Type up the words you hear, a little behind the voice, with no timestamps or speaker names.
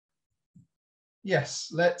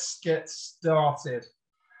Yes, let's get started.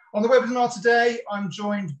 On the webinar today, I'm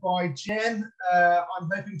joined by Jen. I'm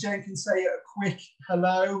hoping Jen can say a quick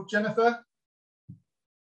hello. Jennifer?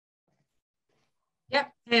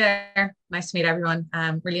 Yep, hey there. Nice to meet everyone.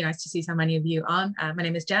 Really nice to see so many of you on. My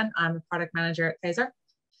name is Jen. I'm a product manager at Payzaar.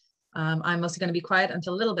 I'm mostly going to be quiet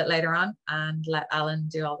until a little bit later on and let Alan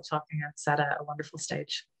do all the talking and set a wonderful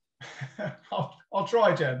stage. I'll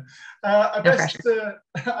try, Jen. I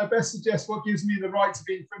best suggest what gives me the right to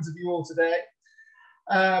be in front of you all today.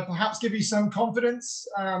 Perhaps give you some confidence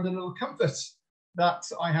and a little comfort that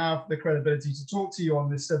I have the credibility to talk to you on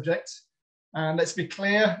this subject. And let's be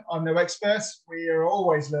clear, I'm no expert. We are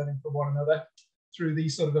always learning from one another through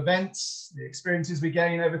these sort of events, the experiences we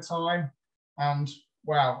gain over time. And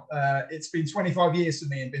wow, it's been 25 years for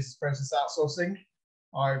me in business process outsourcing.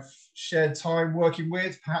 I've shared time working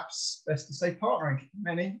with, perhaps best to say partnering,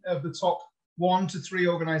 many of the top 1 to 3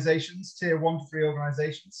 organizations, tier 1 to 3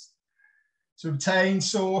 organizations, to obtain,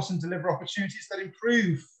 source and deliver opportunities that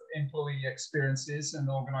improve employee experiences and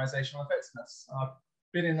organizational effectiveness. I've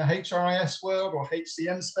been in the HRIS world or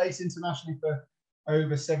HCM space internationally for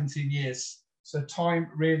over 17 years. So time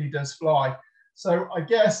really does fly. So I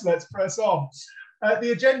guess let's press on.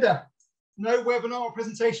 The agenda. No webinar or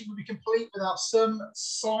presentation will be complete without some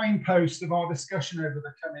signpost of our discussion over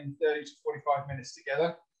the coming 30 to 45 minutes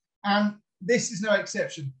together. And this is no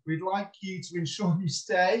exception. We'd like you to ensure you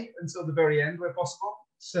stay until the very end where possible.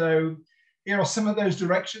 So here are some of those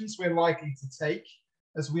directions we're likely to take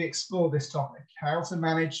as we explore this topic: how to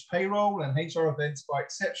manage payroll and HR events by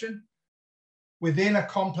exception within a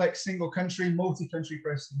complex single country, multi-country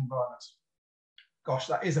processing environment. Gosh,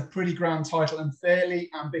 that is a pretty grand title and fairly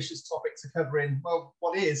ambitious topic to cover in, well,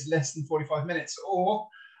 what is less than 45 minutes, or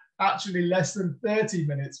actually less than 30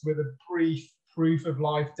 minutes with a brief proof of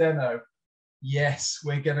life demo. Yes,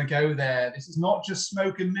 we're going to go there. This is not just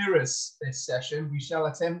smoke and mirrors, this session. We shall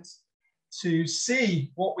attempt to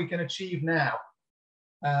see what we can achieve now.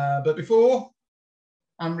 But before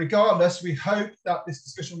and regardless, we hope that this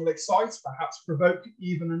discussion will excite, perhaps provoke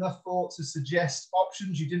even enough thought to suggest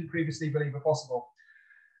options you didn't previously believe were possible.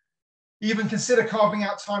 Even consider carving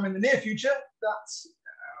out time in the near future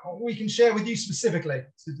that we can share with you specifically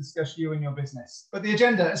to discuss you and your business. But the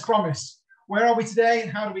agenda, as promised, where are we today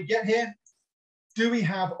and how do we get here? Do we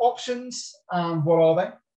have options? What are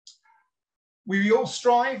they? We all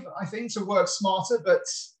strive, I think, to work smarter, but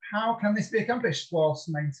how can this be accomplished whilst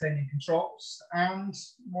maintaining controls and,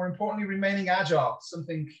 more importantly, remaining agile,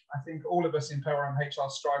 something I think all of us in Payroll and HR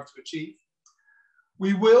strive to achieve?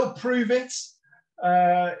 We will prove it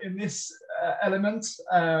in this element.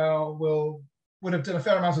 Would have done a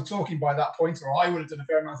fair amount of talking by that point, or I would have done a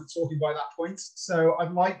fair amount of talking by that point. So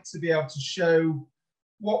I'd like to be able to show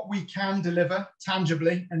what we can deliver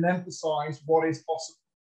tangibly and emphasize what is possible.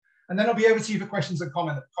 And then I'll be over to you for questions and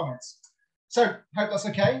comments. So, hope that's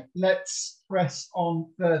okay. Let's press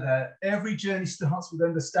on further. Every journey starts with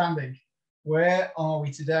understanding. Where are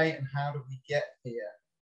we today and how do we get here?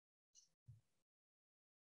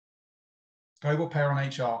 Global payroll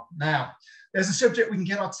and HR. Now, there's a subject we can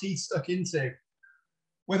get our teeth stuck into.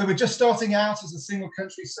 Whether we're just starting out as a single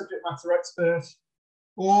country subject matter expert,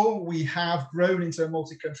 or we have grown into a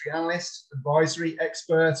multi-country analyst, advisory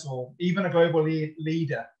expert, or even a global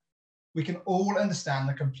leader, we can all understand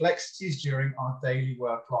the complexities during our daily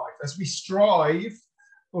work life as we strive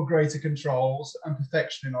for greater controls and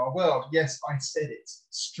perfection in our world. Yes, I said it,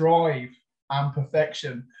 strive and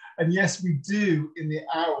perfection. And yes, we do, in the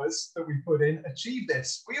hours that we put in, achieve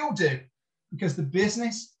this. We all do, because the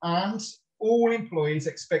business and all employees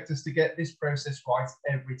expect us to get this process right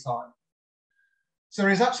every time. So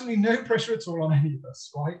there is absolutely no pressure at all on any of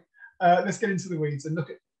us, right? Let's get into the weeds and look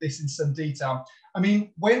at this in some detail. I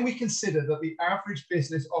mean, when we consider that the average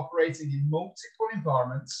business operating in multiple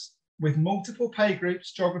environments with multiple pay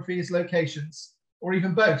groups, geographies, locations, or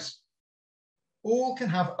even both, all can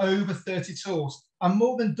have over 30 tools and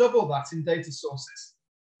more than double that in data sources,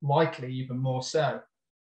 likely even more so.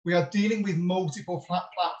 We are dealing with multiple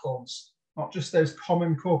platforms, not just those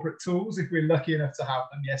common corporate tools, if we're lucky enough to have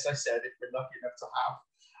them. Yes, I said if we're lucky enough to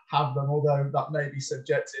have them, although that may be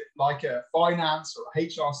subjective, like a finance or a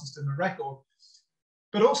HR system of record.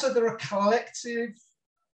 But also there are collective,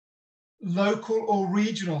 local or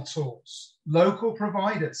regional tools, local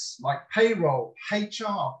providers like payroll,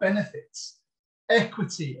 HR, benefits,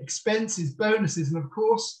 equity, expenses, bonuses, and of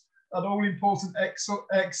course, that all important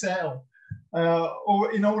Excel,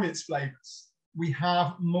 or in all its flavors. We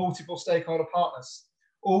have multiple stakeholder partners,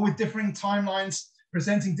 all with differing timelines,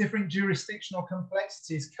 presenting different jurisdictional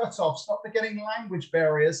complexities, cut-offs, not forgetting language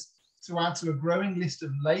barriers, to add to a growing list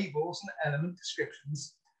of labels and element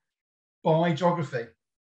descriptions by geography.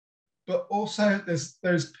 But also there's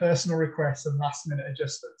those personal requests and last minute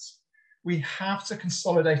adjustments. We have to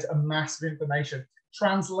consolidate a mass of information,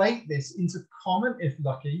 translate this into common, if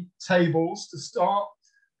lucky, tables to start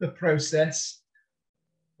the process,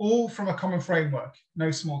 all from a common framework. No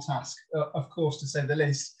small task, of course, to say the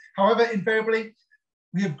least. However, invariably,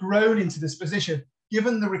 we have grown into this position.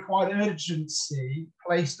 Given the required urgency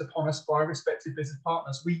placed upon us by respective business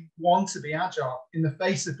partners, we want to be agile in the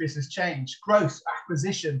face of business change, growth,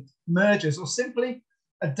 acquisition, mergers, or simply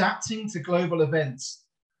adapting to global events.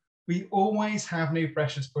 We always have new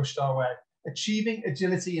pressures pushed our way. Achieving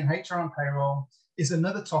agility in HR and payroll is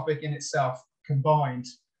another topic in itself combined.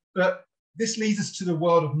 But this leads us to the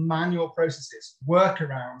world of manual processes,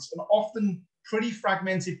 workarounds, and often pretty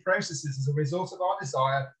fragmented processes as a result of our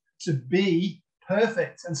desire to be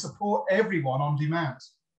perfect and support everyone on demand.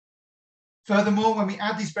 Furthermore, when we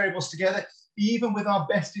add these variables together, even with our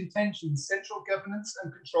best intentions, central governance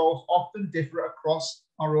and controls often differ across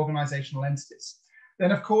our organizational entities.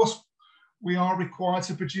 Then, of course, we are required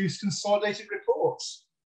to produce consolidated reports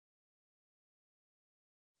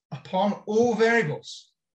upon all variables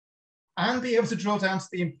and be able to drill down to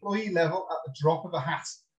the employee level at the drop of a hat.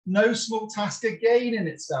 No small task again in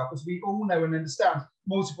itself, as we all know and understand.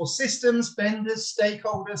 Multiple systems, vendors,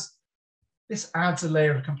 stakeholders. This adds a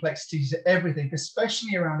layer of complexity to everything,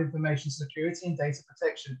 especially around information security and data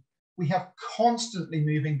protection. We have constantly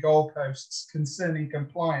moving goalposts concerning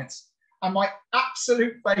compliance. And my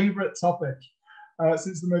absolute favorite topic,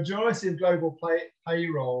 since the majority of global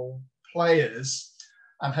payroll players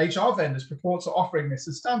and HR vendors purport to offering this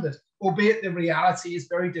as standard, albeit the reality is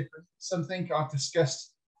very different. Something I've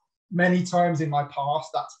discussed many times in my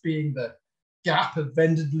past, that's being the gap of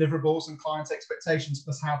vendor deliverables and client expectations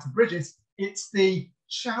plus how to bridge it. It's the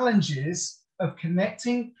challenges of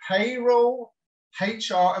connecting payroll,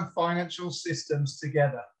 HR, and financial systems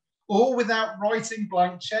together, all without writing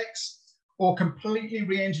blank checks or completely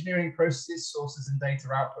re-engineering processes, sources, and data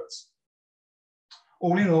outputs.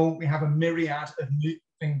 All in all, we have a myriad of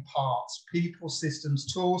moving parts, people,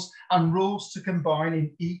 systems, tools, and rules to combine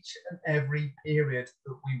in each and every period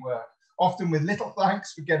that we work, often with little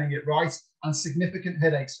thanks for getting it right and significant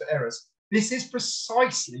headaches for errors. This is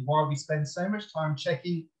precisely why we spend so much time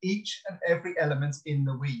checking each and every element in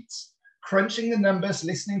the weeds, crunching the numbers,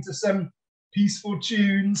 listening to some peaceful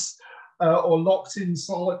tunes, or locked in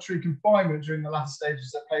solitary confinement during the latter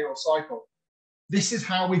stages of the payroll cycle. This is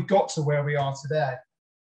how we've got to where we are today.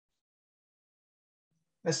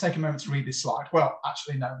 Let's take a moment to read this slide. Well,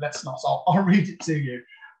 actually, no, let's not. I'll read it to you.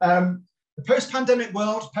 The post-pandemic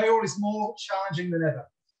world, payroll is more challenging than ever,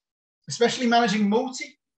 especially managing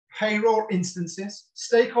multi-payroll instances,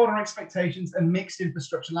 stakeholder expectations, and mixed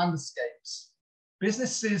infrastructure landscapes.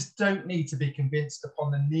 Businesses don't need to be convinced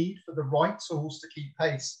upon the need for the right tools to keep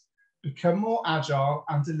pace, become more agile,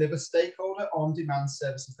 and deliver stakeholder on-demand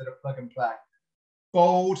services that are plug and play.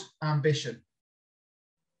 Bold ambition.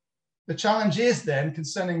 The challenge is then,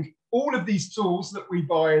 concerning all of these tools that we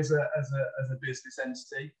buy as a business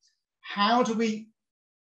entity, how do we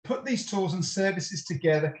put these tools and services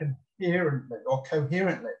together coherently or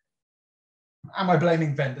coherently? Am I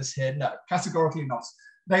blaming vendors here? No, categorically not.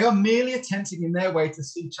 They are merely attempting in their way to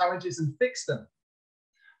see challenges and fix them.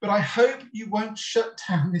 But I hope you won't shut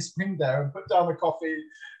down this window and put down the coffee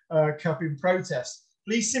cup in protest.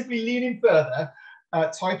 Please simply lean in further,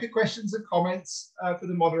 type your questions and comments for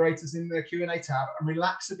the moderators in the Q&A tab, and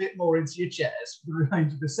relax a bit more into your chairs for the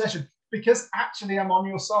remainder of the session, because actually I'm on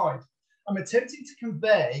your side. I'm attempting to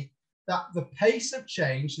convey that the pace of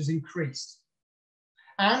change has increased,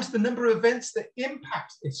 and the number of events that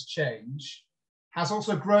impact this change has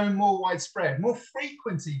also grown more widespread, more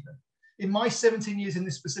frequent even. In my 17 years in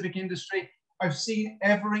this specific industry, I've seen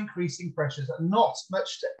ever increasing pressures and not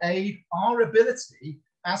much to aid our ability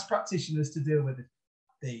as practitioners to deal with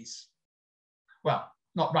these. Well,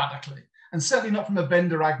 not radically, and certainly not from a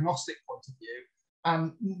vendor agnostic point of view,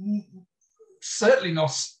 and certainly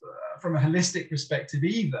not from a holistic perspective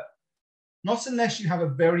either. Not unless you have a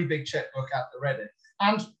very big checkbook at the ready.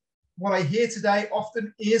 And what I hear today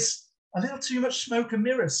often is a little too much smoke and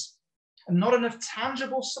mirrors, and not enough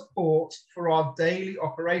tangible support for our daily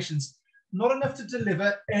operations, not enough to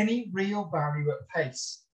deliver any real value at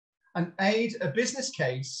pace, and aid a business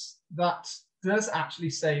case that does actually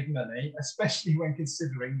save money, especially when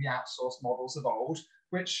considering the outsourced models of old,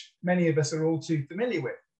 which many of us are all too familiar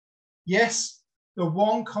with. Yes, the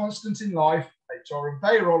one constant in life, HR and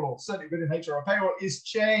payroll, or certainly within HR and payroll, is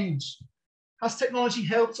change. Has technology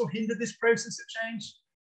helped or hindered this process of change?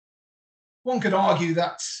 One could argue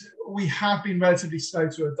that we have been relatively slow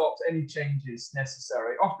to adopt any changes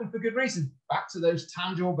necessary, often for good reason. Back to those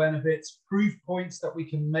tangible benefits, proof points that we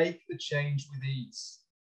can make the change with ease.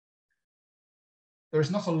 There is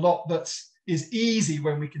not a lot that is easy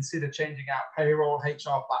when we consider changing out payroll,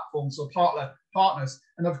 HR platforms, or partners.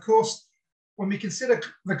 And of course, when we consider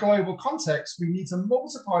the global context, we need to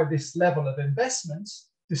multiply this level of investment,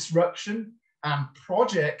 disruption, and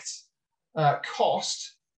project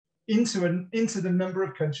cost into the number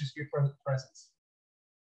of countries we're present.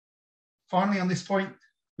 Finally, on this point,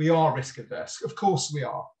 we are risk averse. Of course we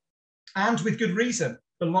are. And with good reason.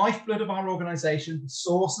 The lifeblood of our organization, the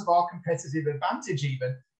source of our competitive advantage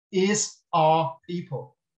even, is our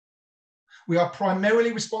people. We are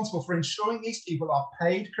primarily responsible for ensuring these people are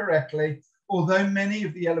paid correctly, although many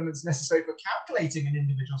of the elements necessary for calculating an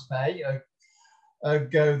individual's pay,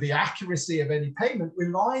 the accuracy of any payment,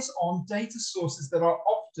 relies on data sources that are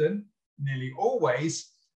often, nearly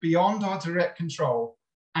always, beyond our direct control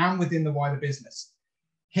and within the wider business.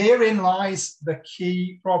 Herein lies the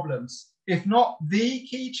key problems, if not the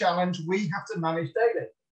key challenge we have to manage daily.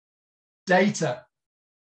 Data,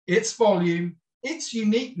 its volume, its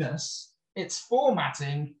uniqueness, its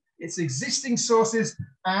formatting, its existing sources,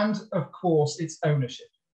 and of course, its ownership.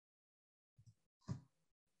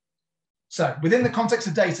 So within the context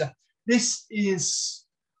of data, this is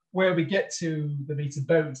where we get to the meat and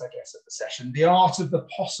bones, I guess, of the session, the art of the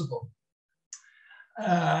possible.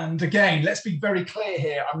 And again, let's be very clear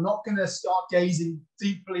here. I'm not going to start gazing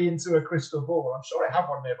deeply into a crystal ball. I'm sure I have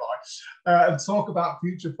one nearby, and talk about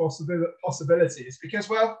future possibilities because,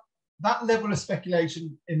 well, that level of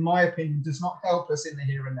speculation, in my opinion, does not help us in the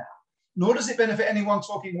here and now. Nor does it benefit anyone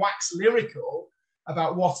talking wax lyrical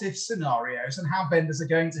about what-if scenarios and how vendors are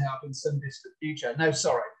going to help in some distant future. No,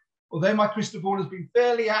 sorry. Although my crystal ball has been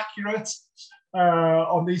fairly accurate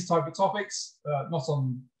on these type of topics, not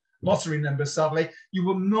on lottery numbers, sadly, you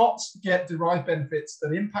will not get derived benefits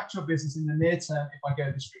that impact your business in the near term if I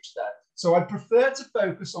go this route today. So I prefer to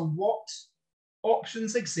focus on what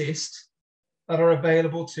options exist that are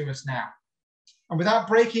available to us now. And without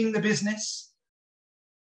breaking the business,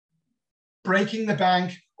 breaking the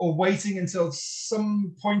bank, or waiting until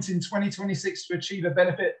some point in 2026 to achieve a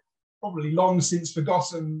benefit probably long since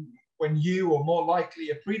forgotten when you, or more likely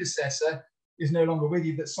a predecessor, is no longer with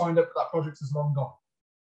you that signed up for that project is long gone.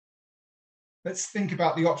 Let's think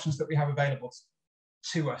about the options that we have available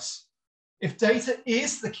to us. If data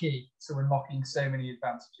is the key to unlocking so many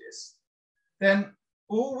advantages, then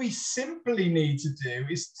all we simply need to do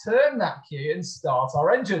is turn that key and start our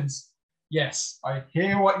engines. Yes, I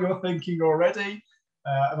hear what you're thinking already,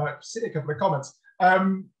 and I've seen a couple of comments.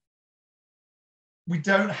 We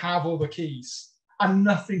don't have all the keys, and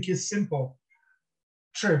nothing is simple.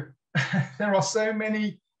 True, there are so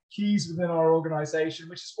many keys within our organization,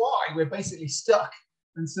 which is why we're basically stuck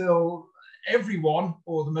until everyone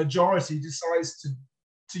or the majority decides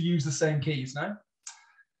to use the same keys, no?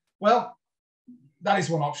 Well, that is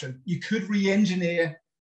one option. You could re-engineer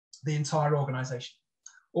the entire organization,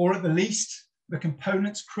 or at the least, the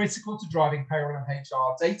components critical to driving payroll and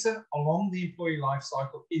HR data along the employee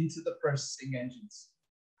lifecycle into the processing engines.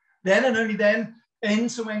 Then and only then,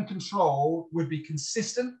 end-to-end control would be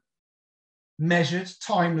consistent, measured,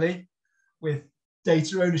 timely, with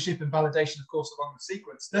data ownership and validation, of course, along the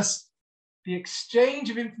sequence. Thus, the exchange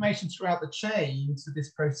of information throughout the chain to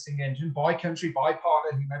this processing engine by country, by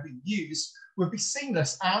partner, whomever you use, would be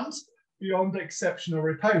seamless and beyond exceptional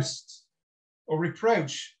repost or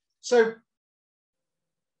reproach. So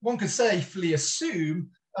one could safely assume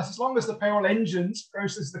that as long as the payroll engines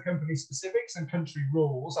process the company specifics and country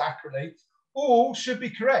rules accurately, all should be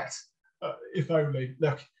correct, if only.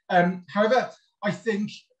 Look, however, I think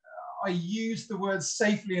I used the word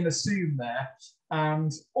safely and assume there,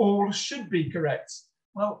 and all should be correct.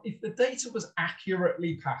 Well, if the data was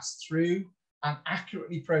accurately passed through and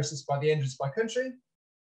accurately processed by the engines by country,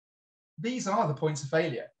 these are the points of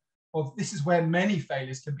failure. Well, this is where many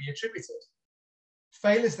failures can be attributed.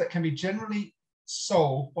 Failures that can be generally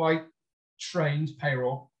solved by trained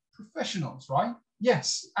payroll professionals, right?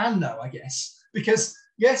 Yes and no, I guess. Because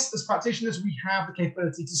yes, as practitioners, we have the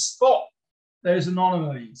capability to spot those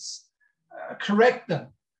anomalies, correct them,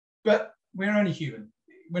 but we're only human.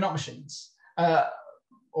 We're not machines.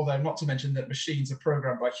 Although not to mention that machines are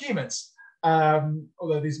programmed by humans,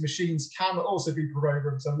 although these machines can also be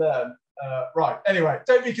programmed to learn. Right, anyway,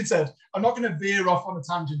 don't be concerned. I'm not going to veer off on a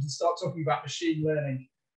tangent and start talking about machine learning,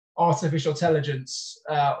 artificial intelligence,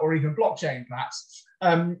 or even blockchain, perhaps.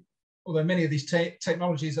 Although many of these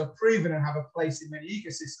technologies are proven and have a place in many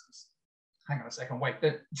ecosystems. Hang on a second, wait,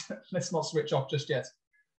 let's not switch off just yet.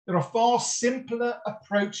 There are far simpler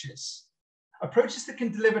approaches that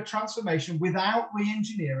can deliver transformation without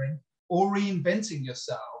re-engineering or reinventing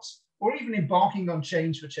yourselves, or even embarking on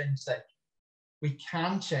change for change's sake. We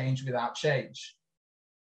can change without change.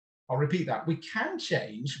 I'll repeat that. We can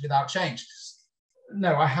change without change.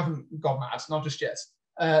 No, I haven't gone mad, not just yet.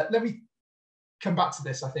 Let me come back to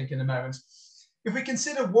this, I think, in a moment. If we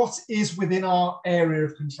consider what is within our area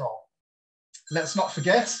of control, let's not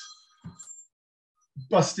forget,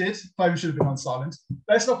 busted, phone should have been on silent.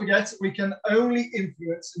 Let's not forget, we can only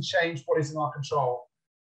influence and change what is in our control.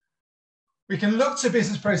 We can look to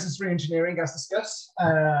business process re-engineering, as discussed.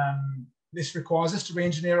 This requires us to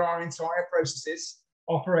re-engineer our entire processes,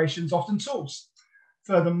 operations, often tools.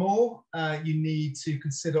 Furthermore, you need to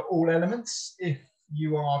consider all elements if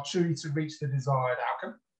you are truly to reach the desired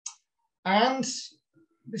outcome. And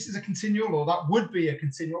this is a continual, or that would be a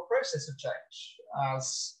continual process of change,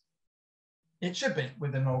 as it should be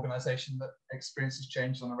with an organization that experiences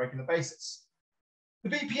change on a regular basis. The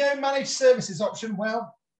BPO managed services option,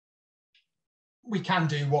 well, we can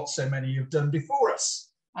do what so many have done before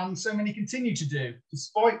us, and so many continue to do,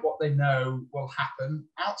 despite what they know will happen,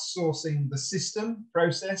 outsourcing the system,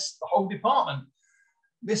 process, the whole department.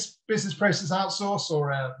 This business process outsource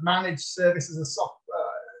or a managed service as a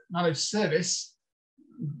managed service,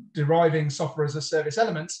 deriving software as a service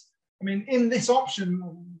element. I mean, in this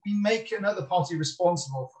option, we make another party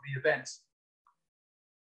responsible for the event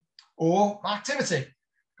or activity.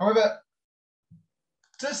 However,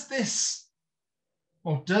 does this,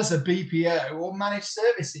 or does a BPO or managed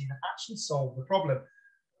service even actually solve the problem?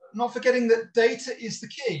 Not forgetting that data is the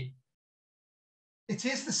key. It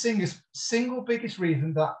is the single biggest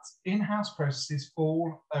reason that in-house processes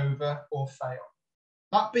fall over or fail.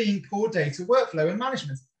 That being poor data workflow and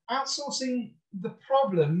management. Outsourcing the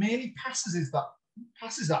problem merely passes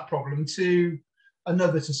that problem to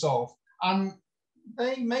another to solve. And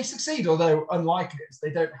they may succeed, although unlikely, as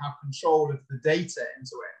they don't have control of the data end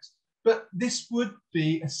to end. But this would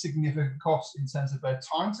be a significant cost in terms of both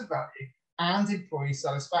time to value and employee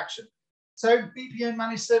satisfaction. So BPO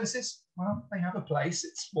managed services, well, they have a place.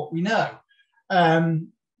 It's what we know.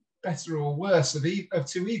 Better or worse of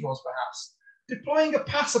two evils, perhaps. Deploying a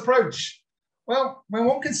PaaS approach. Well, when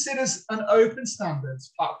one considers an open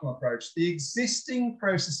standards platform approach, the existing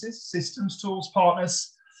processes, systems, tools,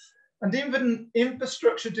 partners, and even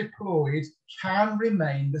infrastructure deployed can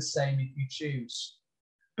remain the same if you choose.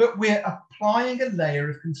 But we're applying a layer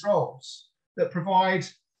of controls that provide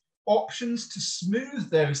options to smooth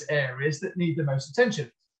those areas that need the most attention.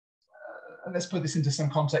 And let's put this into some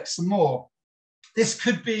context some more. This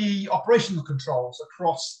could be operational controls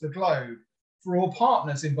across the globe for all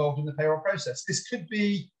partners involved in the payroll process. This could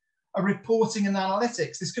be a reporting and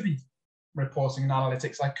analytics. This could be reporting and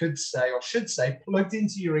analytics, I could say, or should say, plugged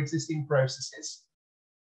into your existing processes,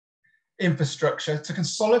 infrastructure to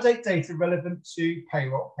consolidate data relevant to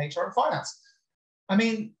payroll, HR, and finance. I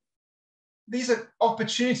mean, these are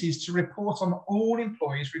opportunities to report on all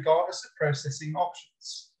employees, regardless of processing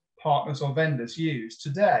options partners or vendors use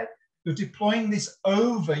today. You're deploying this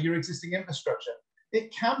over your existing infrastructure.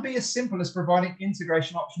 It can be as simple as providing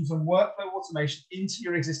integration options and workflow automation into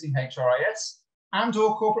your existing HRIS and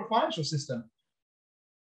or corporate financial system.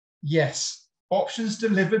 Yes, options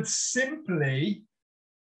delivered simply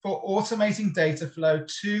for automating data flow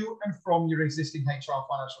to and from your existing HR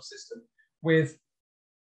financial system with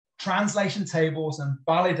translation tables and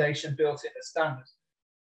validation built in as standard.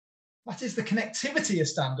 That is the connectivity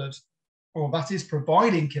as standard, or that is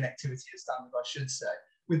providing connectivity as standard, I should say,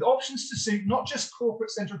 with options to suit not just corporate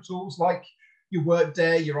central tools like your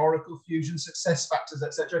Workday, your Oracle Fusion, SuccessFactors,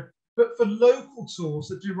 etc., but for local tools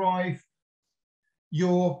that derive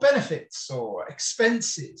your benefits or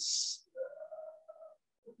expenses,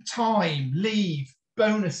 time, leave,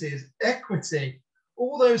 bonuses, equity,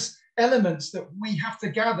 all those elements that we have to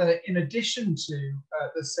gather in addition to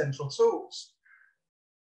the central tools.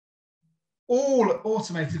 All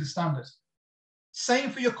automated as standard. Same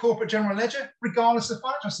for your corporate general ledger, regardless of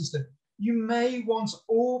financial system. You may want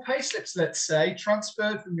all payslips, let's say,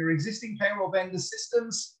 transferred from your existing payroll vendor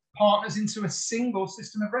systems, partners into a single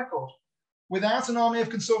system of record without an army of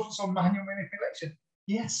consultants or manual manipulation.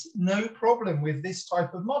 Yes, no problem with this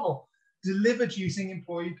type of model, delivered using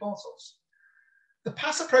employee portals. The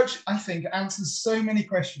PaaS approach, I think, answers so many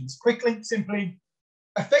questions quickly, simply,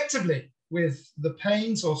 effectively, with the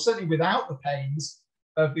pains, or certainly without the pains,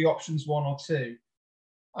 of the options 1 or 2.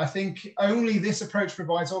 I think only this approach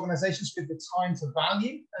provides organizations with the time to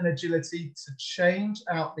value and agility to change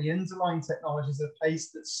out the underlying technologies at a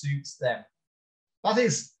pace that suits them. That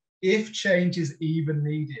is, if change is even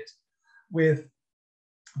needed, with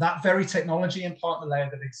that very technology and partner layer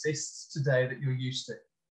that exists today that you're used to.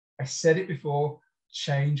 I said it before,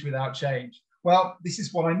 change without change. Well, this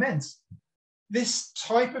is what I meant. This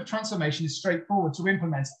type of transformation is straightforward to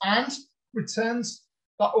implement and returns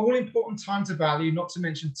that all-important time to value, not to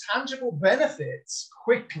mention tangible benefits,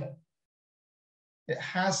 quickly. It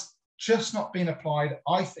has just not been applied,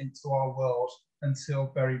 I think, to our world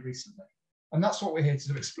until very recently. And that's what we're here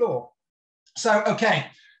to explore. So, okay,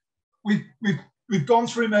 we've gone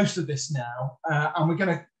through most of this now, and I'm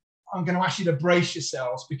going to ask you to brace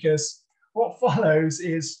yourselves, because what follows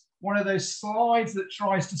is one of those slides that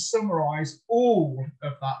tries to summarize all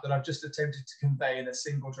of that I've just attempted to convey in a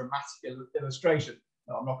single dramatic illustration.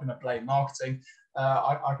 No, I'm not going to blame marketing.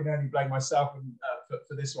 I can only blame myself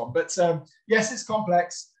for this one. But yes, it's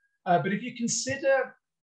complex. But if you consider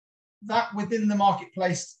that within the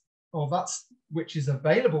marketplace, or that's which is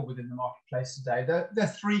available within the marketplace today, there are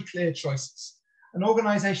three clear choices. An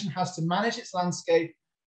organization has to manage its landscape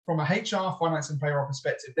from a HR, finance, and payroll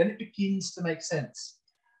perspective. Then it begins to make sense.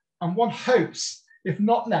 And one hopes, if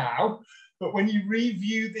not now, but when you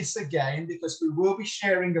review this again, because we will be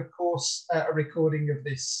sharing, of course, a recording of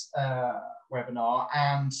this webinar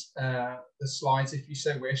and the slides, if you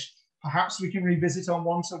so wish, perhaps we can revisit on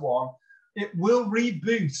one-to-one. It will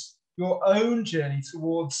reboot your own journey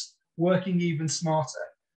towards working even smarter,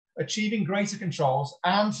 achieving greater controls,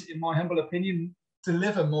 and, in my humble opinion,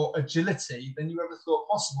 deliver more agility than you ever thought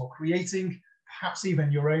possible, creating perhaps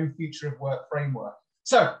even your own future of work framework.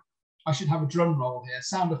 So I should have a drum roll here.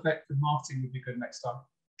 Sound effect for marketing would be good next time.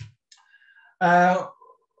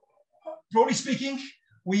 Broadly speaking,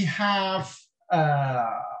 we have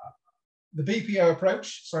the BPO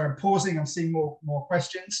approach. Sorry, I'm pausing. I'm seeing more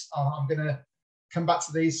questions. I'm going to come back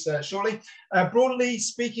to these shortly. Broadly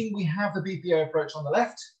speaking, we have the BPO approach on the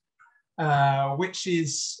left,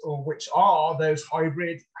 which are those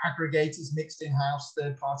hybrid aggregators, mixed in-house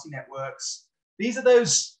third-party networks. These are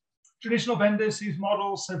those traditional vendors whose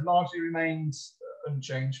models have largely remained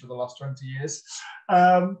unchanged for the last 20 years.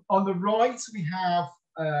 On the right, we have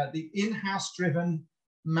the in-house driven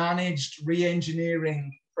managed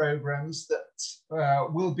re-engineering programs that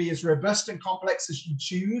will be as robust and complex as you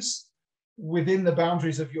choose within the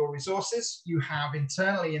boundaries of your resources. You have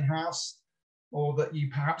internally in-house, or that you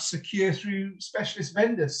perhaps secure through specialist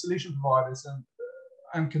vendors, solution providers,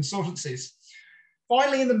 and consultancies.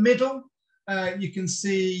 Finally, in the middle, you can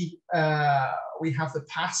see we have the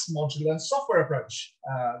PaaS modular software approach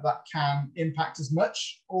that can impact as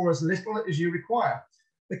much or as little as you require.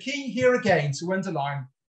 The key here again to underline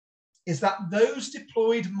is that those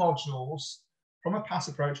deployed modules from a PaaS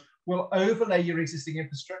approach will overlay your existing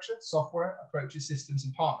infrastructure, software, approaches, systems,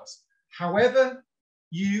 and partners. However,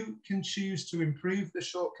 you can choose to improve the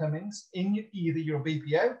shortcomings in either your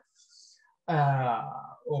BPO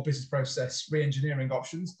or business process re-engineering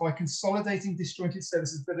options by consolidating disjointed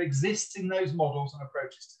services that exist in those models and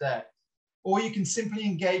approaches today. Or you can simply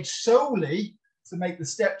engage solely to make the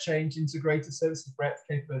step change into greater services breadth,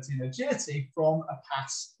 capability, and agility from a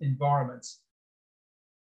PaaS environment,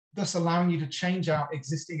 thus allowing you to change out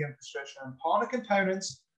existing infrastructure and partner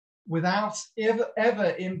components without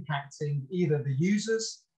ever impacting either the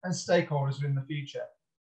users and stakeholders in the future.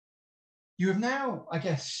 You have now, I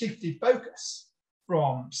guess, shifted focus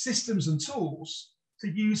from systems and tools to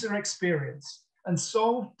user experience and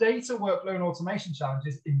solved data workflow and automation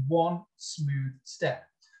challenges in one smooth step.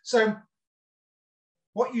 So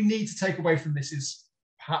what you need to take away from this is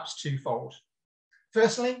perhaps twofold.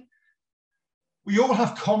 Firstly, we all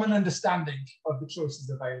have common understanding of the choices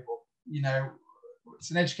available. You know,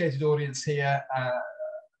 it's an educated audience here.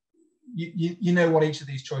 You know what each of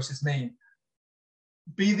these choices mean.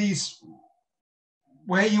 Be these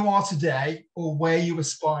where you are today or where you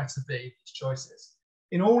aspire to be, these choices.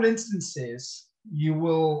 In all instances, you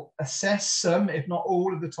will assess some, if not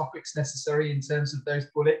all, of the topics necessary in terms of those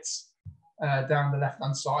bullets down the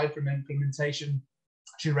left-hand side, from implementation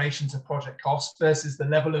duration to project cost versus the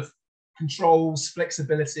level of controls,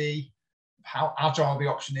 flexibility, how agile the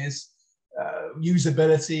option is,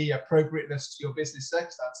 usability, appropriateness to your business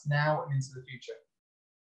circumstance now and into the future.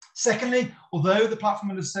 Secondly, although the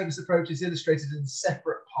platform as a service approach is illustrated in a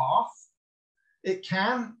separate path, it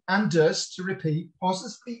can and does, to repeat,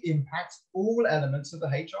 positively impact all elements of the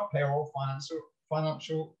HR, payroll,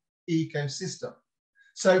 financial ecosystem.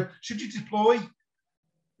 So should you deploy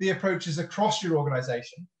the approaches across your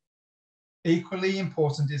organization, equally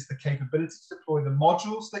important is the capability to deploy the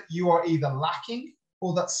modules that you are either lacking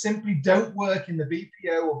or that simply don't work in the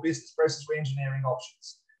BPO or business process reengineering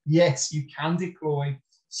options. Yes, you can deploy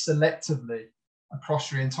selectively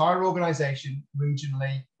across your entire organization,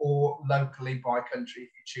 regionally or locally by country if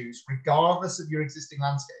you choose, regardless of your existing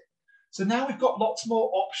landscape. So now we've got lots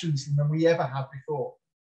more options than we ever had before.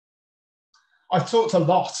 I've talked a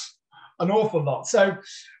lot, an awful lot. So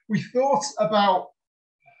we thought about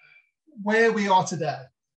where we are today.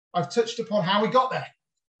 I've touched upon how we got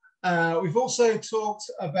there. We've also talked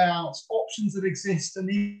about options that exist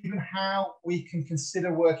and even how we can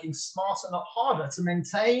consider working smarter, not harder, to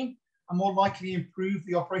maintain and more likely improve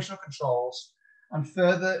the operational controls and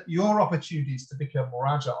further your opportunities to become more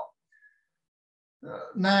agile.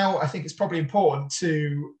 Now, I think it's probably important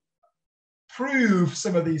to prove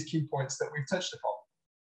some of these key points that we've touched upon.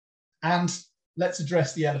 And let's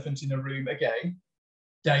address the elephant in the room again,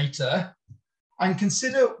 data, and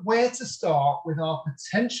consider where to start with our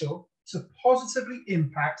potential to positively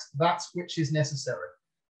impact that which is necessary,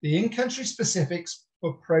 the in-country specifics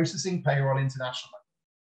for processing payroll internationally.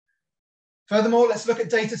 Furthermore, let's look at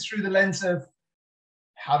data through the lens of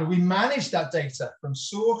how do we manage that data from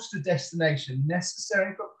source to destination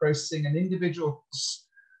necessary for processing an individual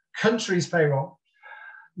country's payroll.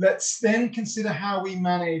 Let's then consider how we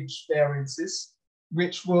manage variances,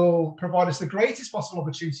 which will provide us the greatest possible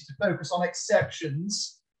opportunity to focus on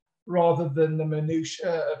exceptions rather than the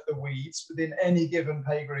minutiae of the weeds within any given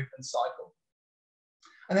pay group and cycle.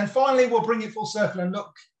 And then finally, we'll bring it full circle and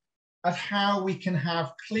look at how we can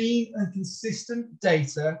have clean and consistent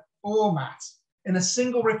data format in a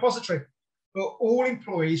single repository for all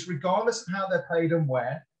employees, regardless of how they're paid and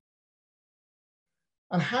where,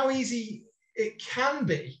 and how easy it can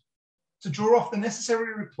be to draw off the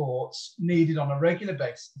necessary reports needed on a regular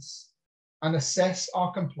basis and assess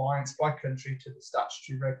our compliance by country to the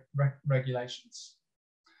statutory regulations.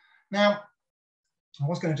 Now, I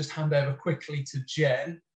was going to just hand over quickly to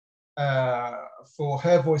Jen for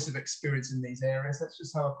her voice of experience in these areas. Let's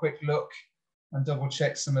just have a quick look and double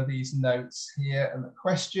check some of these notes here and the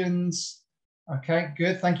questions. Okay,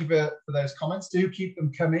 good. Thank you for those comments. Do keep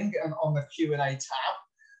them coming and on the Q&A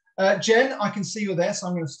tab. Jen, I can see you're there, so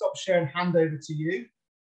I'm going to stop share and hand over to you.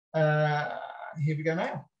 Here we go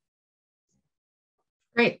now.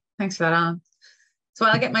 Great, thanks for that, Alan. So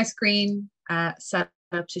I'll get my screen set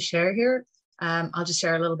up to share here. I'll just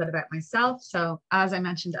share a little bit about myself. So as I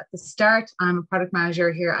mentioned at the start, I'm a product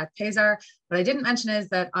manager here at Payzaar. What I didn't mention is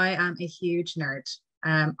that I am a huge nerd.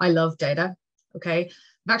 I love data, okay?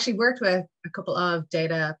 I've actually worked with a couple of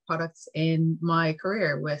data products in my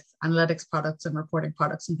career with analytics products and reporting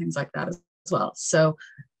products and things like that as well. So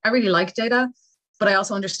I really like data, but I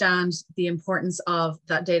also understand the importance of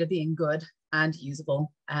that data being good and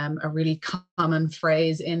usable. A really common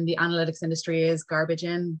phrase in the analytics industry is garbage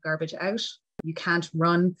in, garbage out. You can't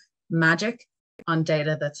run magic on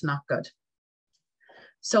data that's not good.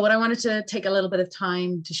 So what I wanted to take a little bit of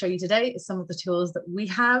time to show you today is some of the tools that we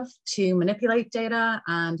have to manipulate data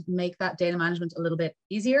and make that data management a little bit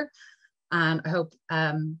easier. And I hope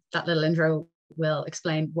that little intro will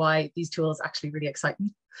explain why these tools actually really excite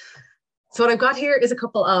me. So what I've got here is a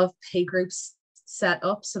couple of pay groups set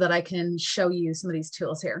up so that I can show you some of these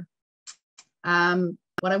tools here.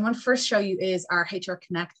 What I want to first show you is our HR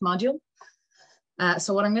Connect module.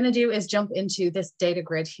 So what I'm going to do is jump into this data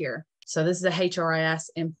grid here. So this is a HRIS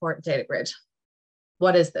import data grid.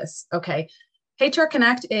 What is this? Okay, HR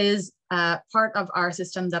Connect is part of our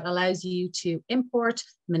system that allows you to import,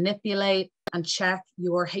 manipulate, and check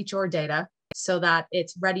your HR data so that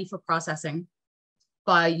it's ready for processing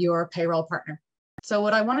by your payroll partner. So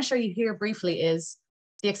what I want to show you here briefly is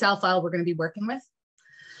the Excel file we're going to be working with.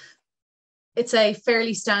 It's a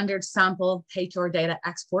fairly standard sample HR data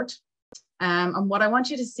export. And what I want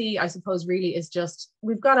you to see, I suppose, really is just,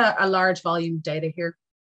 we've got a large volume of data here.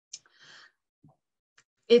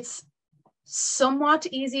 It's somewhat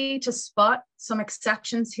easy to spot some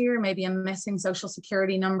exceptions here, maybe a missing social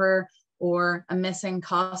security number or a missing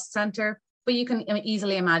cost center. But you can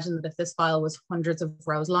easily imagine that if this file was hundreds of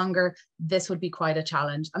rows longer, this would be quite a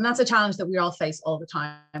challenge. And that's a challenge that we all face all the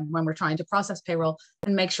time when we're trying to process payroll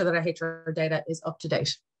and make sure that our HR data is up to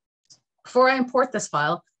date. Before I import this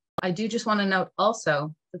file, I do just want to note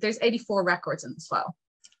also that there's 84 records in this file.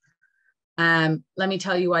 Let me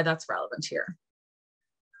tell you why that's relevant here.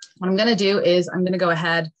 What I'm going to do is I'm going to go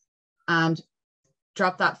ahead and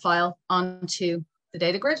drop that file onto the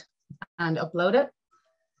data grid and upload it.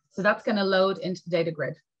 So that's going to load into the data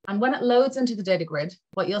grid. And when it loads into the data grid,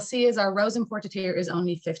 what you'll see is our rows imported here is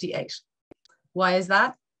only 58. Why is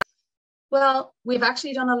that? Well, we've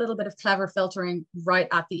actually done a little bit of clever filtering right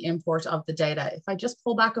at the import of the data. If I just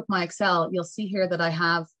pull back up my Excel, you'll see here that I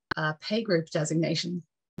have a pay group designation.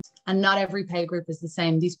 And not every pay group is the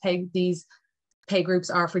same. These pay groups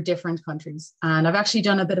are for different countries. And I've actually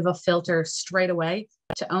done a bit of a filter straight away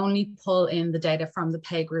to only pull in the data from the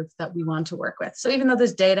pay group that we want to work with. So even though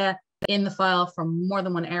there's data in the file from more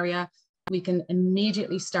than one area, we can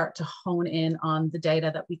immediately start to hone in on the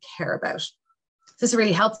data that we care about. This is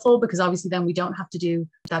really helpful because obviously then we don't have to do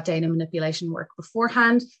that data manipulation work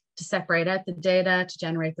beforehand to separate out the data, to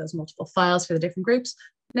generate those multiple files for the different groups,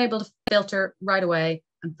 and able to filter right away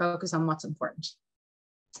and focus on what's important.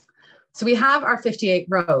 So we have our 58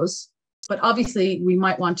 rows, but obviously we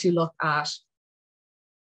might want to look at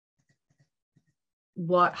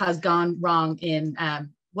what has gone wrong in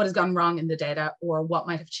the data, or what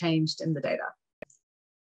might have changed in the data.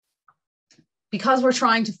 Because we're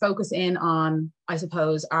trying to focus in on, I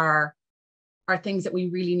suppose, our things that we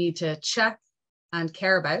really need to check and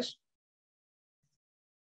care about,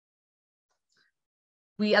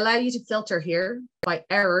 we allow you to filter here by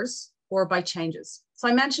errors or by changes. So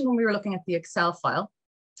I mentioned when we were looking at the Excel file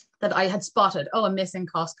that I had spotted, oh, a missing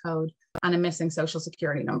cost code and a missing social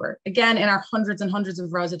security number. Again, in our hundreds and hundreds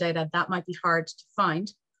of rows of data, that might be hard to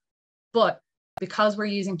find, but because we're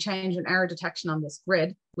using change and error detection on this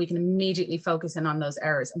grid, we can immediately focus in on those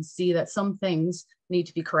errors and see that some things need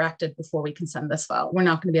to be corrected before we can send this file. We're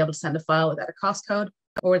not going to be able to send a file without a cost code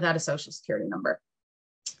or without a social security number.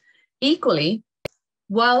 Equally,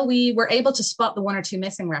 while we were able to spot the one or two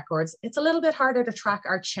missing records, it's a little bit harder to track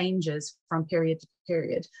our changes from period to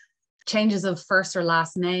period. Changes of first or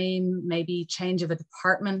last name, maybe change of a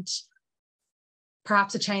department,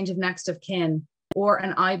 perhaps a change of next of kin, or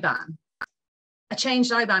an IBAN. A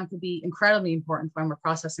changed IBAN could be incredibly important when we're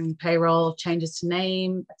processing payroll, changes to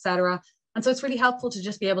name, etc. And so it's really helpful to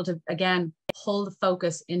just be able to, again, pull the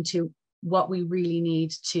focus into what we really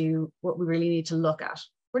need to look at.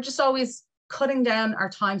 We're just always cutting down our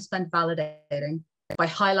time spent validating by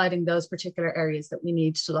highlighting those particular areas that we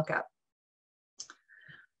need to look at.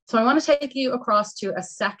 So I want to take you across to a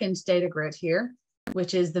second data grid here,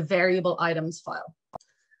 which is the variable items file.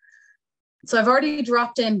 So I've already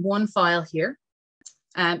dropped in one file here.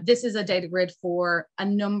 This is a data grid for a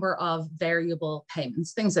number of variable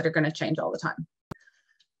payments, things that are going to change all the time.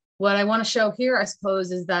 What I want to show here, I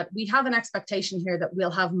suppose, is that we have an expectation here that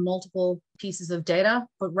we'll have multiple pieces of data,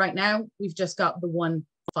 but right now we've just got the one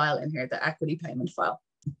file in here, the equity payment file.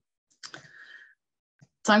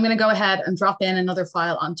 So I'm going to go ahead and drop in another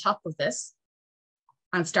file on top of this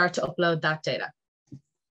and start to upload that data.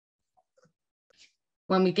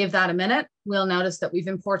 When we give that a minute, we'll notice that we've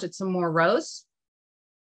imported some more rows.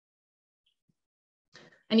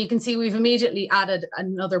 And you can see we've immediately added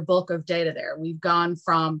another bulk of data there. We've gone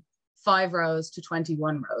from 5 rows to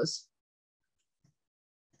 21 rows.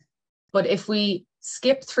 But if we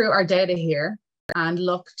skip through our data here and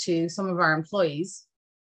look to some of our employees,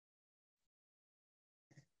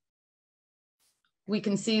 we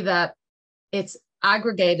can see that it's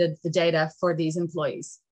aggregated the data for these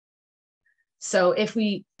employees. So if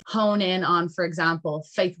we hone in on, for example,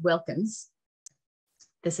 Faith Wilkins,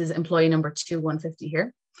 this is employee number 2150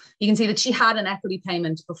 here. You can see that she had an equity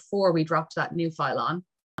payment before we dropped that new file on.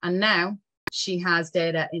 And now she has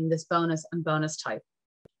data in this bonus and bonus type.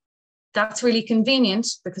 That's really convenient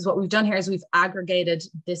because what we've done here is we've aggregated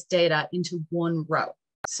this data into one row.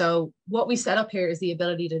 So what we set up here is the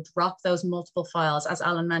ability to drop those multiple files, as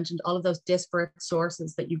Alan mentioned, all of those disparate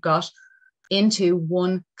sources that you've got into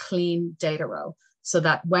one clean data row, so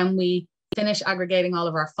that when we finish aggregating all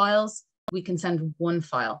of our files, we can send one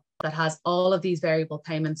file that has all of these variable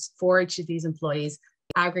payments for each of these employees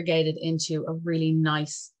aggregated into a really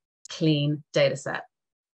nice, clean data set.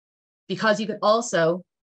 Because you could also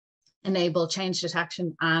enable change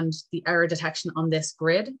detection and the error detection on this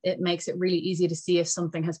grid, it makes it really easy to see if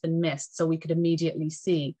something has been missed. So we could immediately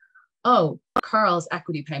see, oh, Carl's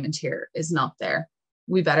equity payment here is not there.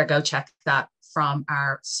 We better go check that from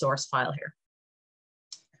our source file here.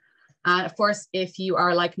 And of course, if you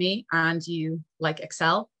are like me and you like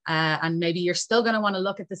Excel, and maybe you're still going to want to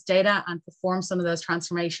look at this data and perform some of those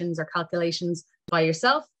transformations or calculations by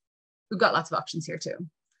yourself, we've got lots of options here too.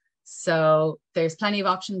 So there's plenty of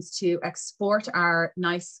options to export our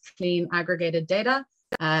nice, clean, aggregated data,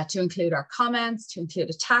 to include our comments, to include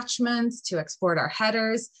attachments, to export our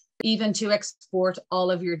headers, even to export all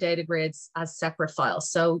of your data grids as separate files.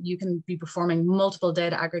 So you can be performing multiple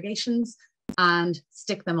data aggregations and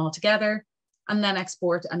stick them all together and then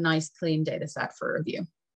export a nice, clean data set for review.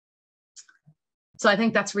 So I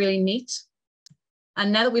think that's really neat.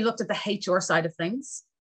 And now that we looked at the HR side of things,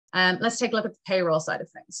 let's take a look at the payroll side of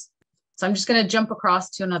things. So I'm just going to jump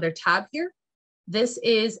across to another tab here. This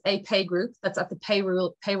is a pay group that's at the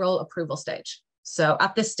payroll approval stage. So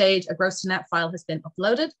at this stage, a gross to net file has been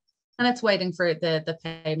uploaded and it's waiting for the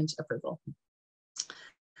payment approval.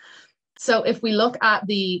 So if we look at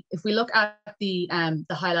the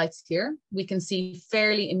highlights here, we can see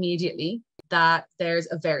fairly immediately that there's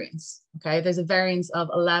a variance. Okay, there's a variance of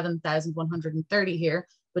 11,130 here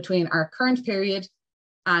between our current period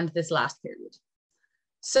and this last period.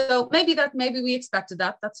 So maybe we expected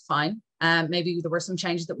that. That's fine. Maybe there were some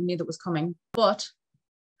changes that we knew that was coming. But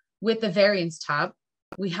with the variance tab,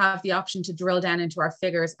 we have the option to drill down into our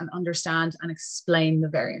figures and understand and explain the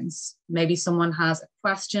variance. Maybe someone has a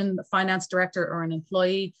question, the finance director or an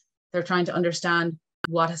employee, they're trying to understand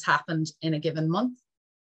what has happened in a given month.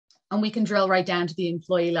 And we can drill right down to the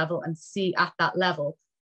employee level and see at that level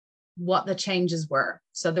what the changes were.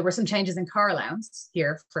 So there were some changes in car allowance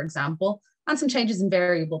here, for example, and some changes in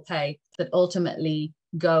variable pay that ultimately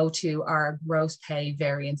go to our gross pay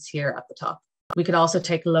variance here at the top. We could also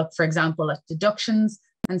take a look, for example, at deductions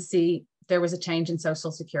and see there was a change in Social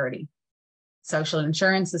Security. Social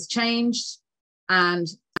insurance has changed, and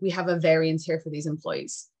we have a variance here for these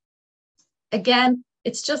employees. Again,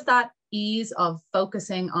 it's just that ease of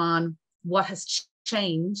focusing on what has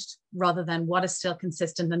changed rather than what is still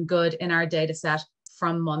consistent and good in our data set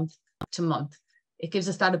from month to month. It gives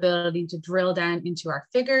us that ability to drill down into our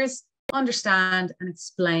figures, understand and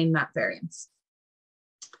explain that variance.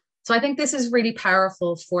 So I think this is really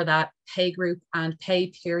powerful for that pay group and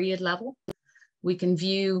pay period level. We can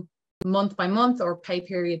view month by month or pay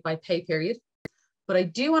period by pay period. But I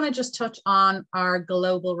do want to just touch on our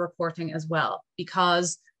global reporting as well,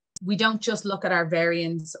 because we don't just look at our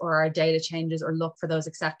variance or our data changes or look for those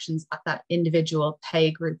exceptions at that individual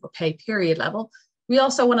pay group or pay period level. We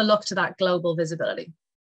also want to look to that global visibility.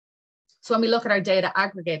 So when we look at our data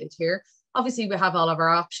aggregated here, obviously we have all of our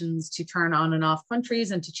options to turn on and off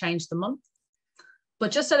countries and to change the month.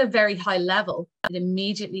 But just at a very high level, it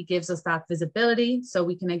immediately gives us that visibility. So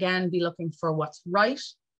we can again be looking for what's right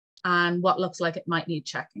and what looks like it might need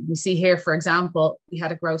checking. We see here, for example, we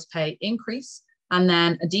had a gross pay increase and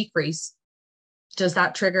then a decrease. Does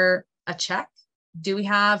that trigger a check? Do we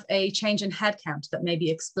have a change in headcount that maybe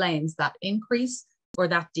explains that increase or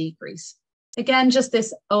that decrease? Again, just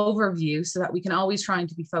this overview so that we can always try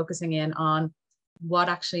to be focusing in on what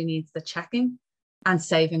actually needs the checking and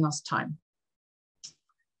saving us time.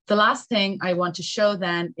 The last thing I want to show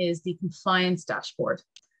then is the compliance dashboard.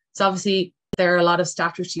 So obviously there are a lot of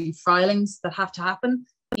statutory filings that have to happen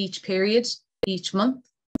each period, each month.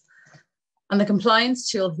 And the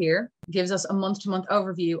compliance tool here gives us a month-to-month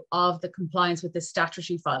overview of the compliance with the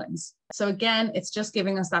statutory filings. So again, it's just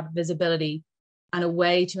giving us that visibility and a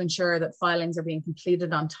way to ensure that filings are being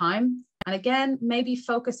completed on time. And again, maybe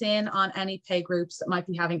focus in on any pay groups that might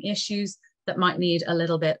be having issues that might need a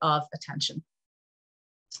little bit of attention.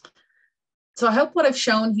 So I hope what I've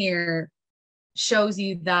shown here shows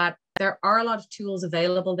you that there are a lot of tools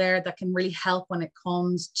available there that can really help when it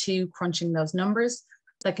comes to crunching those numbers,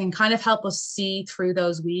 that can kind of help us see through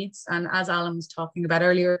those weeds. And as Alan was talking about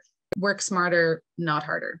earlier, work smarter, not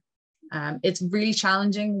harder. It's really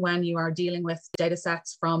challenging when you are dealing with data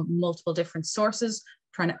sets from multiple different sources,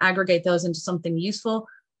 trying to aggregate those into something useful,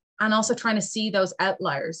 and also trying to see those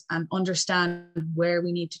outliers and understand where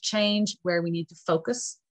we need to change, where we need to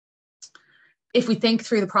focus. If we think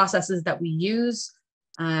through the processes that we use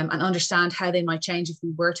and understand how they might change if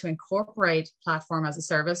we were to incorporate platform as a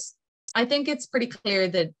service, I think it's pretty clear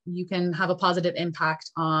that you can have a positive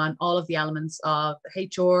impact on all of the elements of the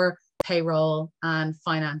HR, payroll, and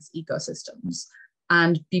finance ecosystems,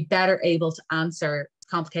 and be better able to answer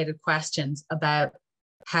complicated questions about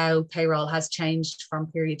how payroll has changed from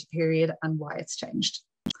period to period and why it's changed.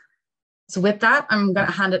 So with that, I'm going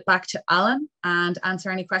to hand it back to Alan and answer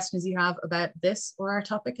any questions you have about this or our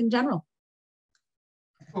topic in general.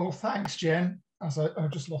 Well, thanks, Jen. As I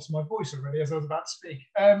just lost my voice already as I was about to speak.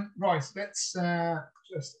 Right, let's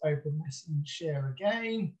just open this and share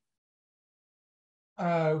again.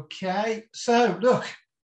 Okay, so look,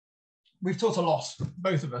 we've talked a lot,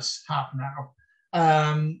 both of us have now.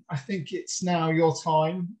 I think it's now your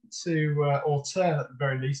time to, or turn at the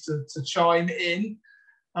very least, to chime in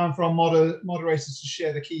and for our moderators to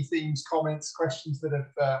share the key themes, comments, questions that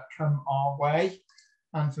have come our way,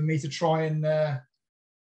 and for me to try and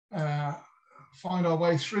find our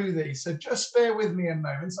way through these. So just bear with me a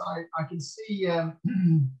moment. I can see a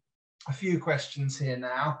few questions here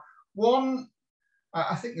now. One,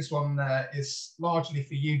 I think this one is largely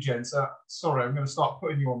for you, Jen. So sorry, I'm going to start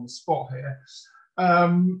putting you on the spot here.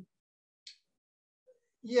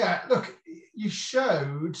 Yeah, look, you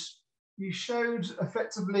showed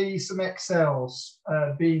effectively some Excels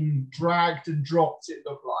being dragged and dropped, it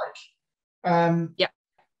looked like. Yeah.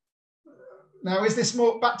 Now, is this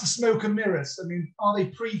more back to smoke and mirrors? I mean, are they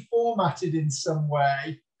pre-formatted in some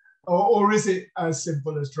way, or is it as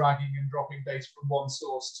simple as dragging and dropping data from one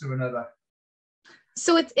source to another?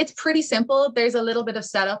 So it's pretty simple. There's a little bit of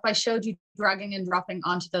setup. I showed you dragging and dropping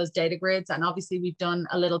onto those data grids. And obviously we've done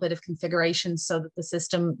a little bit of configuration so that the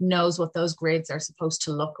system knows what those grids are supposed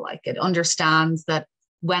to look like. It understands that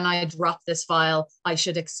when I drop this file, I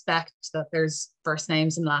should expect that there's first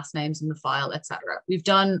names and last names in the file, etc. We've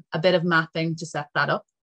done a bit of mapping to set that up,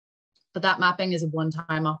 but that mapping is a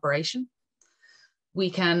one-time operation. We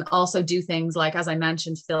can also do things like, as I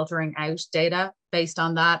mentioned, filtering out data based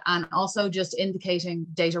on that, and also just indicating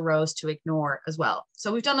data rows to ignore as well.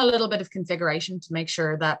 So we've done a little bit of configuration to make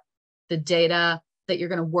sure that the data that you're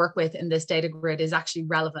going to work with in this data grid is actually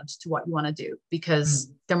relevant to what you want to do, because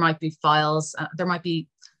there might be files, there might be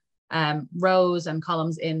rows and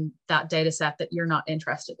columns in that data set that you're not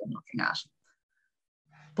interested in looking at.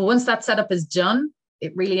 But once that setup is done,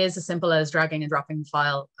 it really is as simple as dragging and dropping the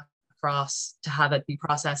file across to have it be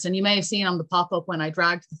processed. And you may have seen on the pop-up when I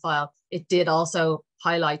dragged the file, it did also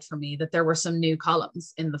highlight for me that there were some new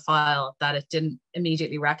columns in the file that it didn't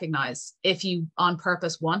immediately recognize. If you on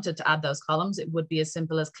purpose wanted to add those columns, it would be as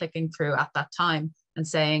simple as clicking through at that time and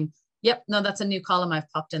saying, yep, no, that's a new column I've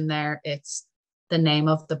popped in there. It's the name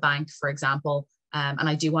of the bank, for example. And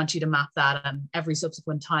I do want you to map that. And every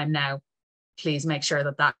subsequent time now, please make sure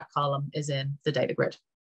that that column is in the data grid.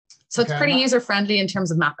 So it's pretty user-friendly in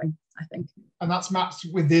terms of mapping, I think. And that's mapped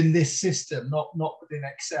within this system, not within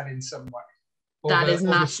Excel in some way. That is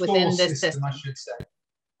mapped within this system, I should say.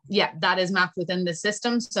 Yeah, that is mapped within this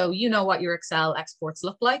system. So you know what your Excel exports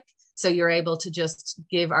look like. So you're able to just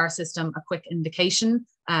give our system a quick indication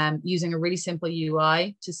using a really simple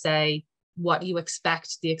UI to say what you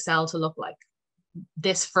expect the Excel to look like.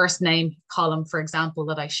 This first name column, for example,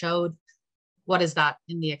 that I showed, what is that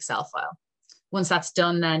in the Excel file? Once that's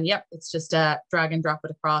done, then, yep, it's just drag and drop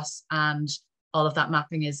it across, and all of that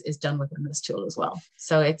mapping is done within this tool as well.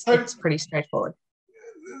 So it's pretty straightforward.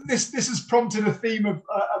 This has prompted a theme of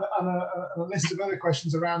a list of other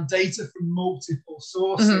questions around data from multiple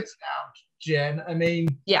sources now, Jen. I mean,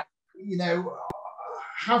 yeah, you know,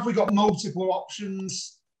 have we got multiple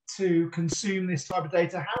options to consume this type of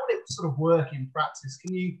data? How would it sort of work in practice?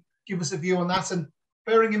 Can you give us a view on that? And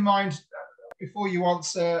bearing in mind, before you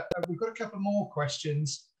answer, we've got a couple more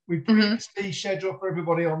questions. We previously scheduled for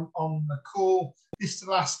everybody on the call this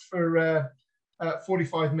to last for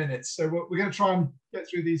 45 minutes. So we're going to try and get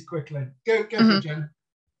through these quickly. Go for it, Jen.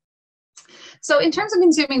 So in terms of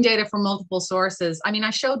consuming data from multiple sources, I mean,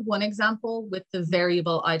 I showed one example with the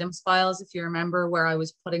variable items files, if you remember, where I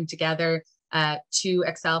was putting together 2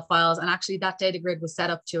 Excel files, and actually that data grid was set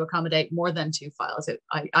up to accommodate more than 2 files.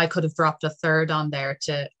 I could have dropped a third on there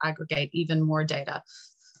to aggregate even more data.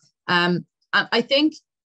 And I think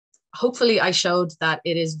hopefully I showed that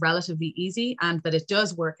it is relatively easy and that it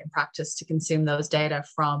does work in practice to consume those data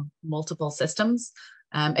from multiple systems.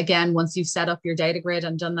 Again, once you've set up your data grid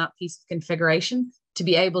and done that piece of configuration, to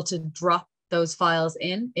be able to drop those files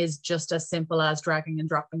in is just as simple as dragging and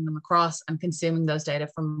dropping them across and consuming those data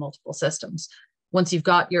from multiple systems. Once you've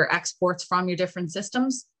got your exports from your different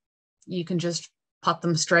systems, you can just pop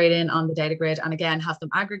them straight in on the data grid and again, have them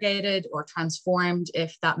aggregated or transformed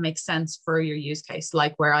if that makes sense for your use case,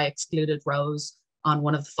 like where I excluded rows on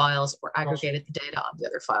one of the files or aggregated the data on the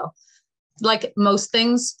other file. Like most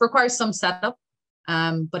things, requires some setup,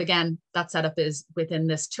 but again, that setup is within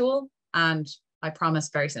this tool and I promise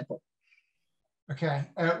very simple. Okay,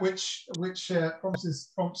 which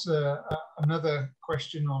prompts another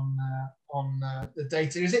question on the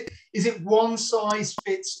data. Is it one size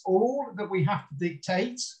fits all that we have to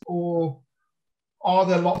dictate, or are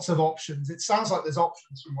there lots of options? It sounds like there's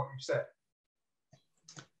options from what you've said.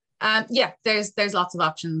 Yeah, there's lots of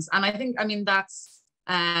options, and I think that's.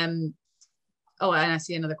 Oh, and I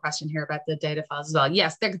see another question here about the data files as well.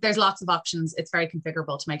 Yes, there's lots of options. It's very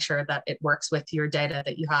configurable to make sure that it works with your data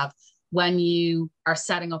that you have. When you are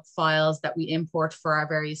setting up files that we import for our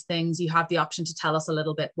various things, you have the option to tell us a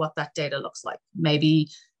little bit what that data looks like. Maybe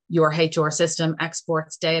your HR system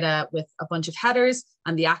exports data with a bunch of headers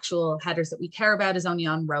and the actual headers that we care about is only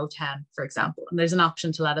on row 10, for example. And there's an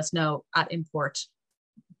option to let us know at import,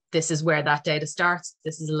 this is where that data starts.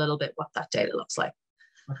 This is a little bit what that data looks like.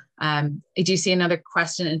 I do see another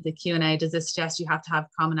question in the Q&A. Does this suggest you have to have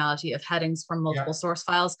commonality of headings from multiple source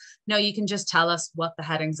files? No, you can just tell us what the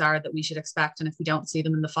headings are that we should expect. And if we don't see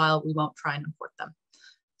them in the file, we won't try and import them.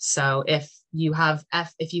 So if you have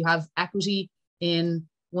equity in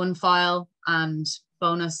one file and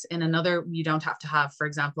bonus in another, you don't have to have, for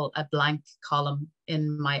example, a blank column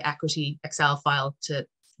in my equity Excel file to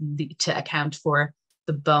to account for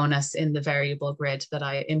the bonus in the variable grid that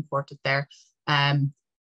I imported there.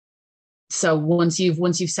 So once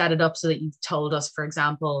you've set it up so that you've told us, for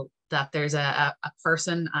example, that there's a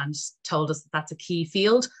person and told us that that's a key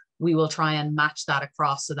field, we will try and match that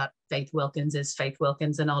across so that Faith Wilkins is Faith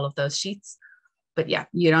Wilkins in all of those sheets. But yeah,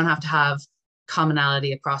 you don't have to have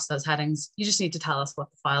commonality across those headings. You just need to tell us what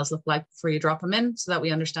the files look like before you drop them in so that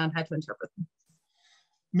we understand how to interpret them.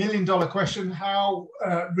 $1 million question. How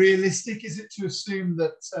realistic is it to assume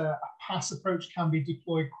that a PaaS approach can be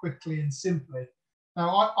deployed quickly and simply?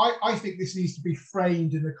 Now, I think this needs to be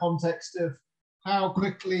framed in the context of how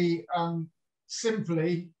quickly and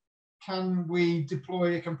simply can we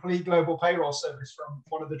deploy a complete global payroll service from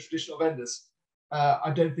one of the traditional vendors.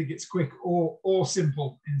 I don't think it's quick or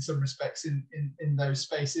simple in some respects in those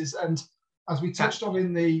spaces. And as we touched on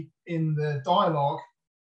in the dialogue,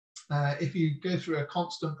 if you go through a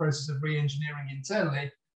constant process of re-engineering internally,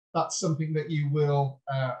 that's something that you will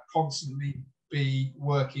constantly be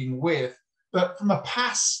working with. But from a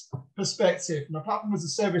PaaS perspective, from a platform as a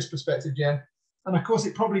service perspective, Jen, and of course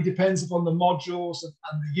it probably depends upon the modules and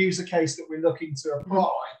the user case that we're looking to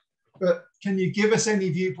apply. But can you give us any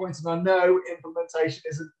viewpoints? And I know implementation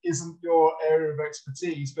isn't your area of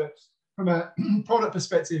expertise, but from a product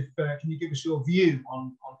perspective, can you give us your view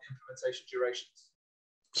on implementation durations?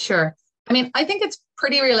 Sure. I mean, I think it's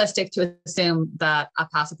pretty realistic to assume that a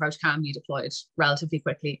PaaS approach can be deployed relatively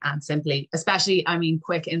quickly and simply, especially, I mean,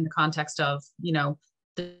 quick in the context of, you know,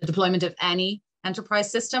 the deployment of any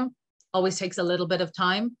enterprise system always takes a little bit of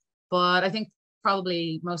time. But I think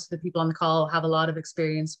probably most of the people on the call have a lot of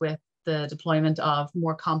experience with the deployment of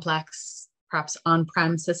more complex, perhaps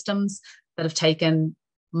on-prem systems that have taken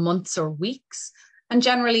months or weeks. And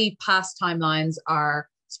generally, PaaS timelines are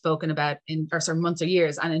spoken about months or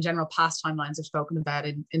years, and in general PaaS timelines are spoken about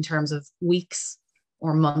in terms of weeks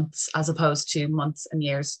or months as opposed to months and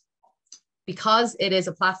years, because it is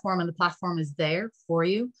a platform and the platform is there for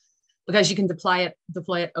you, because you can deploy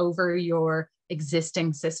it over your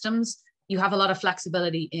existing systems. You have a lot of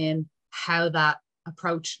flexibility in how that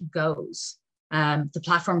approach goes. The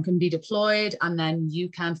platform can be deployed and then you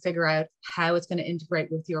can figure out how it's going to integrate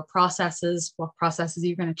with your processes, what processes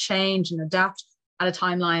you're going to change and adapt at a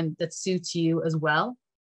timeline that suits you as well,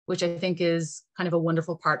 which I think is kind of a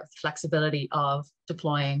wonderful part of the flexibility of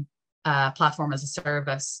deploying a platform as a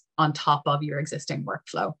service on top of your existing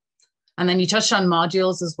workflow. And then you touched on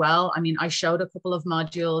modules as well. I mean, I showed a couple of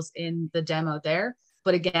modules in the demo there,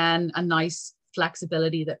 but again, a nice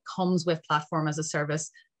flexibility that comes with platform as a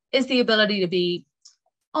service is the ability to be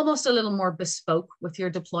almost a little more bespoke with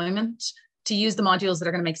your deployment, to use the modules that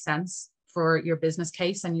are going to make sense for your business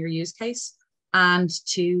case and your use case, and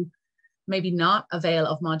to maybe not avail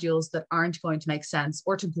of modules that aren't going to make sense,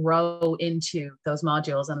 or to grow into those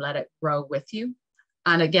modules and let it grow with you.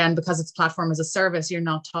 And again, because it's platform as a service, you're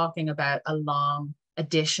not talking about a long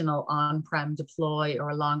additional on-prem deploy or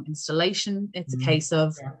a long installation. It's a case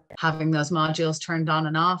of having those modules turned on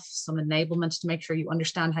and off, some enablement to make sure you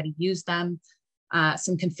understand how to use them,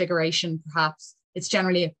 some configuration perhaps. It's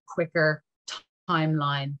generally a quicker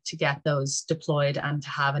timeline to get those deployed and to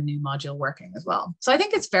have a new module working as well. So I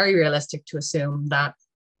think it's very realistic to assume that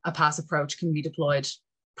a PaaS approach can be deployed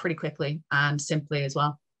pretty quickly and simply as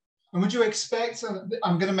well. And would you expect, and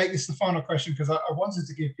I'm going to make this the final question because I wanted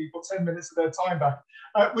to give people 10 minutes of their time back.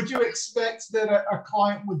 Would you expect that a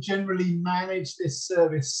client would generally manage this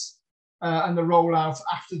service and the rollout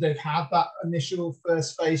after they've had that initial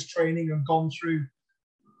first phase training and gone through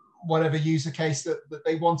whatever user case that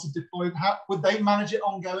they want to deploy? How would they manage it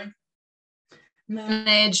ongoing?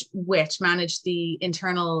 Manage the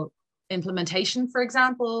internal implementation, for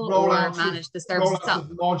example, or manage the service itself?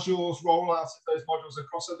 Rollout of modules, rollout of those modules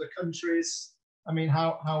across other countries. I mean,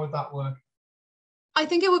 how would that work? I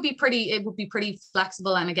think it would be pretty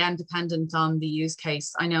flexible, and again, dependent on the use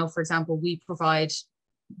case. I know, for example, we provide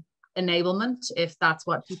enablement if that's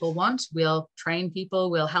what people want. We'll train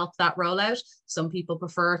people, we'll help that rollout. Some people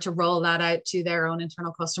prefer to roll that out to their own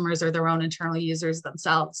internal customers or their own internal users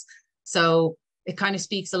themselves. So it kind of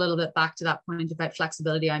speaks a little bit back to that point about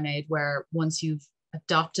flexibility I made, where once you've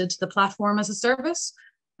adopted the platform as a service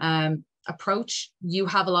approach, you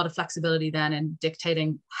have a lot of flexibility then in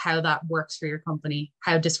dictating how that works for your company,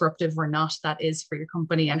 how disruptive or not that is for your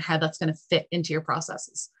company, and how that's going to fit into your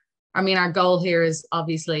processes. I mean, our goal here is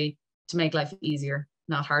obviously to make life easier,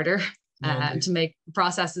 not harder, to make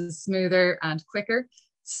processes smoother and quicker.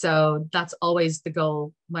 So that's always the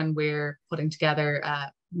goal when we're putting together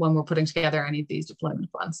any of these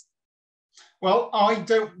deployment plans. Well, I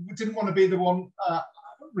didn't want to be the one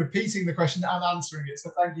repeating the question and answering it.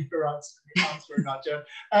 So thank you for answering that, Jen.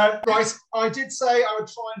 Right, I did say I would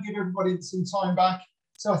try and give everybody some time back.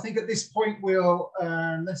 So I think at this point we'll,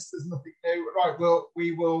 unless there's nothing new, right,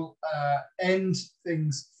 we will end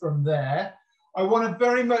things from there. I want to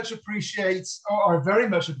very much appreciate, or I very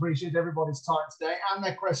much appreciate everybody's time today and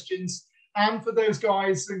their questions, and for those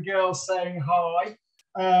guys and girls saying hi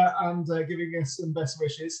and giving us some best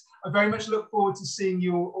wishes. I very much look forward to seeing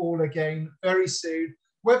you all again very soon.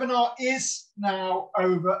 Webinar is now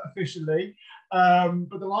over officially,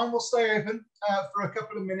 but the line will stay open for a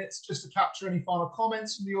couple of minutes just to capture any final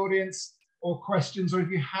comments from the audience or questions, or if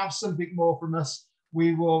you have something more from us,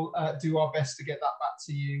 we will do our best to get that back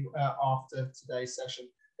to you after today's session.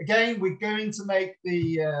 Again, we're going to make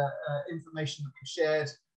the information that we've shared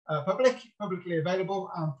publicly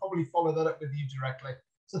available, and probably follow that up with you directly.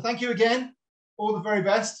 So thank you again. All the very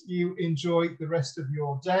best. You enjoy the rest of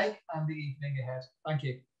your day and the evening ahead. Thank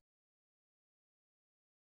you.